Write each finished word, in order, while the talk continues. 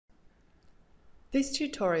This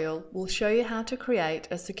tutorial will show you how to create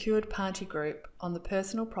a secured party group on the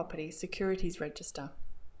Personal Property Securities Register.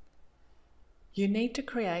 You need to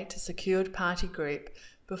create a secured party group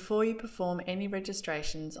before you perform any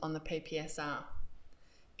registrations on the PPSR.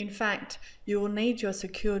 In fact, you will need your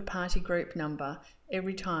secured party group number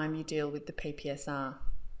every time you deal with the PPSR.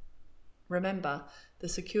 Remember, the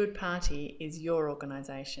secured party is your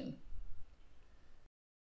organisation.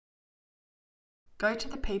 Go to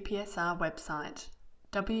the PPSR website,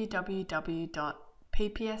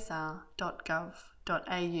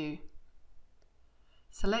 www.ppsr.gov.au.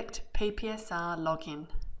 Select PPSR Login.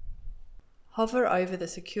 Hover over the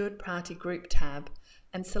Secured Party Group tab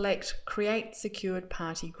and select Create Secured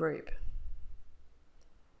Party Group.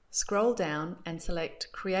 Scroll down and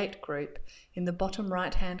select Create Group in the bottom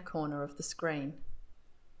right-hand corner of the screen.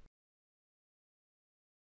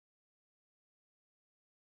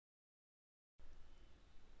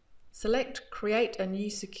 Select Create a new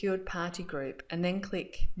secured party group and then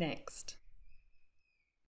click Next.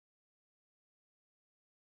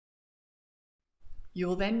 You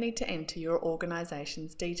will then need to enter your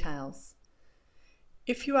organisation's details.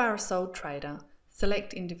 If you are a sole trader,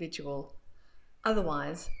 select Individual.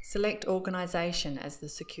 Otherwise, select Organisation as the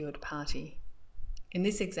secured party. In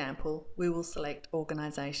this example, we will select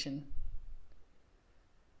Organisation.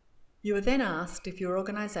 You are then asked if your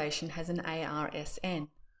organisation has an ARSN.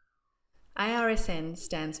 ARSN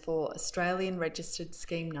stands for Australian Registered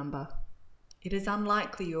Scheme Number. It is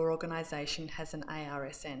unlikely your organisation has an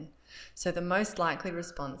ARSN, so the most likely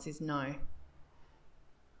response is no.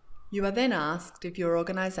 You are then asked if your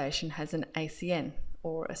organisation has an ACN,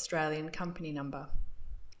 or Australian Company Number.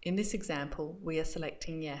 In this example, we are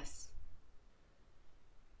selecting yes.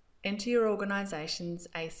 Enter your organisation's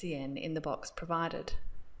ACN in the box provided.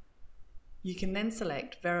 You can then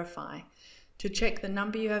select Verify to check the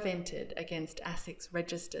number you have entered against ASIC's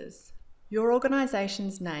registers. Your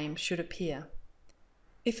organisation's name should appear.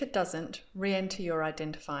 If it doesn't, re-enter your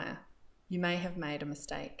identifier. You may have made a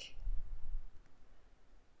mistake.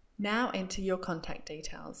 Now enter your contact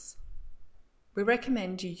details. We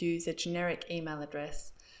recommend you use a generic email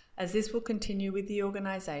address, as this will continue with the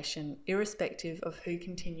organisation irrespective of who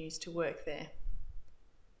continues to work there.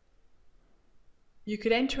 You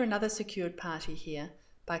could enter another secured party here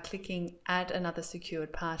by clicking Add Another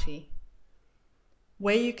Secured Party.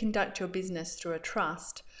 Where you conduct your business through a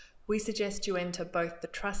trust, we suggest you enter both the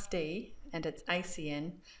trustee and its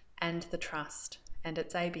ACN and the trust and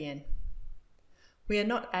its ABN. We are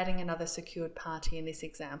not adding another secured party in this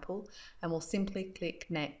example and will simply click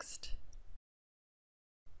Next.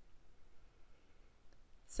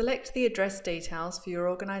 Select the address details for your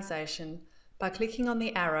organisation by clicking on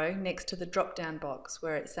the arrow next to the drop-down box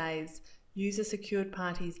where it says Use a secured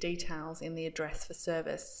party's details in the address for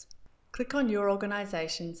service. Click on your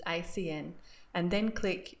organisation's ACN and then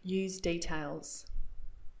click Use Details.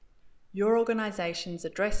 Your organisation's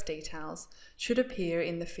address details should appear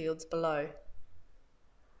in the fields below.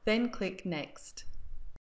 Then click Next.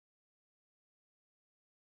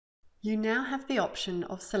 You now have the option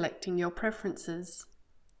of selecting your preferences.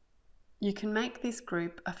 You can make this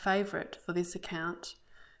group a favourite for this account,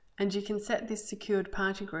 and you can set this secured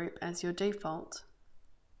party group as your default.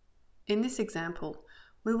 In this example,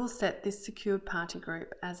 we will set this secured party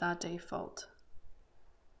group as our default.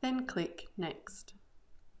 Then click Next.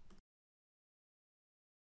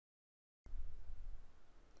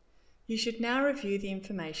 You should now review the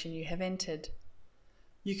information you have entered.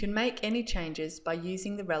 You can make any changes by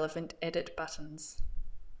using the relevant edit buttons.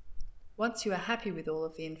 Once you are happy with all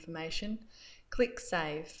of the information, click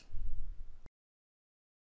Save.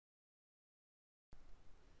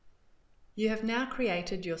 You have now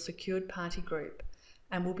created your secured party group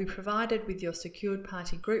and will be provided with your secured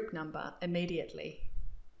party group number immediately.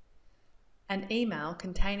 An email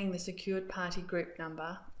containing the secured party group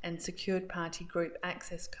number and secured party group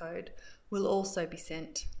access code will also be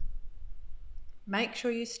sent. Make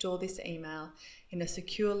sure you store this email in a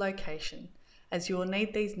secure location, as you will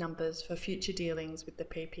need these numbers for future dealings with the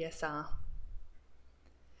PPSR.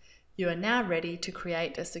 You are now ready to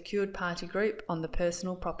create a secured party group on the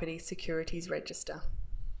Personal Property Securities Register.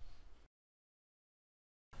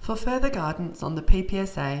 For further guidance on the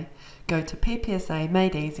PPSA, go to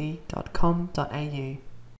ppsamadeeasy.com.au.